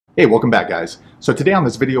Hey, welcome back guys. So today on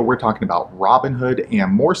this video we're talking about Robinhood,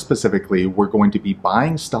 and more specifically we're going to be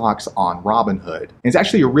buying stocks on Robinhood. And it's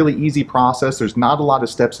actually a really easy process. There's not a lot of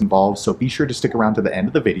steps involved, so be sure to stick around to the end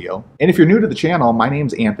of the video. And if you're new to the channel, my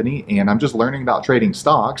name's Anthony and I'm just learning about trading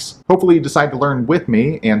stocks. Hopefully you decide to learn with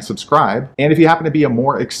me and subscribe. And if you happen to be a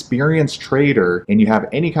more experienced trader and you have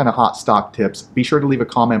any kind of hot stock tips, be sure to leave a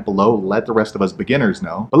comment below. Let the rest of us beginners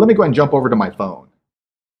know. But let me go ahead and jump over to my phone.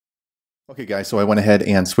 Okay guys, so I went ahead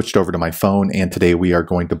and switched over to my phone, and today we are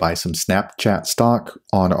going to buy some Snapchat stock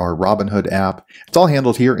on our Robinhood app. It's all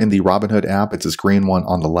handled here in the Robinhood app. It's this green one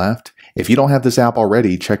on the left. If you don't have this app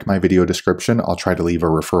already, check my video description. I'll try to leave a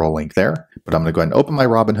referral link there. But I'm going to go ahead and open my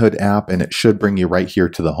Robinhood app, and it should bring you right here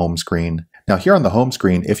to the home screen. Now here on the home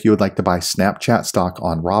screen, if you would like to buy Snapchat stock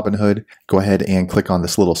on Robinhood, go ahead and click on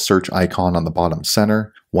this little search icon on the bottom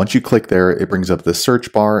center. Once you click there, it brings up the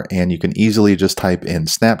search bar, and you can easily just type in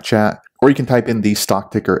Snapchat, or you can type in the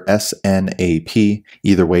stock ticker SNAP.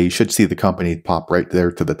 Either way, you should see the company pop right there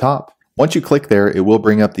to the top. Once you click there, it will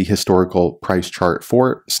bring up the historical price chart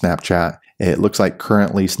for Snapchat. It looks like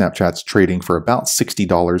currently Snapchat's trading for about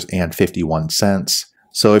 $60.51.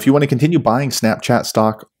 So if you want to continue buying Snapchat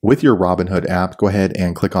stock with your Robinhood app, go ahead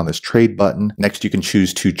and click on this trade button. Next, you can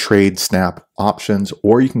choose to trade Snap options,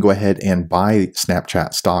 or you can go ahead and buy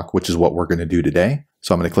Snapchat stock, which is what we're going to do today.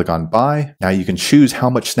 So I'm going to click on buy. Now you can choose how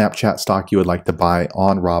much Snapchat stock you would like to buy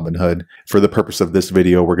on Robinhood. For the purpose of this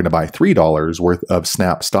video, we're going to buy $3 worth of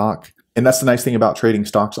Snap stock. And that's the nice thing about trading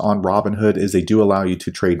stocks on Robinhood, is they do allow you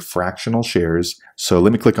to trade fractional shares. So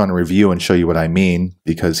let me click on review and show you what I mean,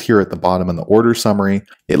 because here at the bottom in the order summary,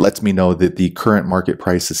 it lets me know that the current market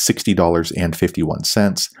price is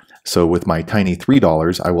 $60.51. So with my tiny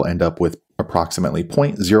 $3, I will end up with approximately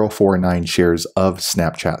 0.049 shares of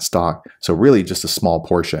Snapchat stock. So really just a small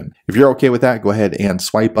portion. If you're okay with that, go ahead and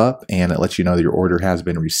swipe up, and it lets you know that your order has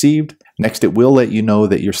been received. Next, it will let you know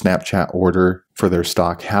that your Snapchat order for their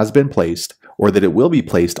stock has been placed, or that it will be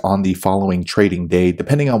placed on the following trading day,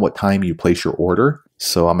 depending on what time you place your order.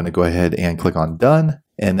 So I'm going to go ahead and click on done.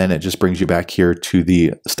 And then it just brings you back here to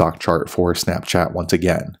the stock chart for Snapchat once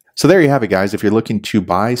again. So there you have it, guys. If you're looking to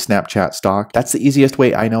buy Snapchat stock, that's the easiest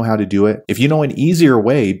way I know how to do it. If you know an easier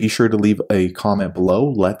way, be sure to leave a comment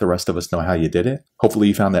below. Let the rest of us know how you did it. Hopefully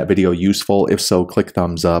you found that video useful. If so, click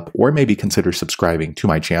thumbs up, or maybe consider subscribing to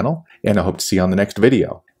my channel. And I hope to see you on the next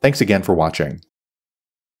video. Thanks again for watching.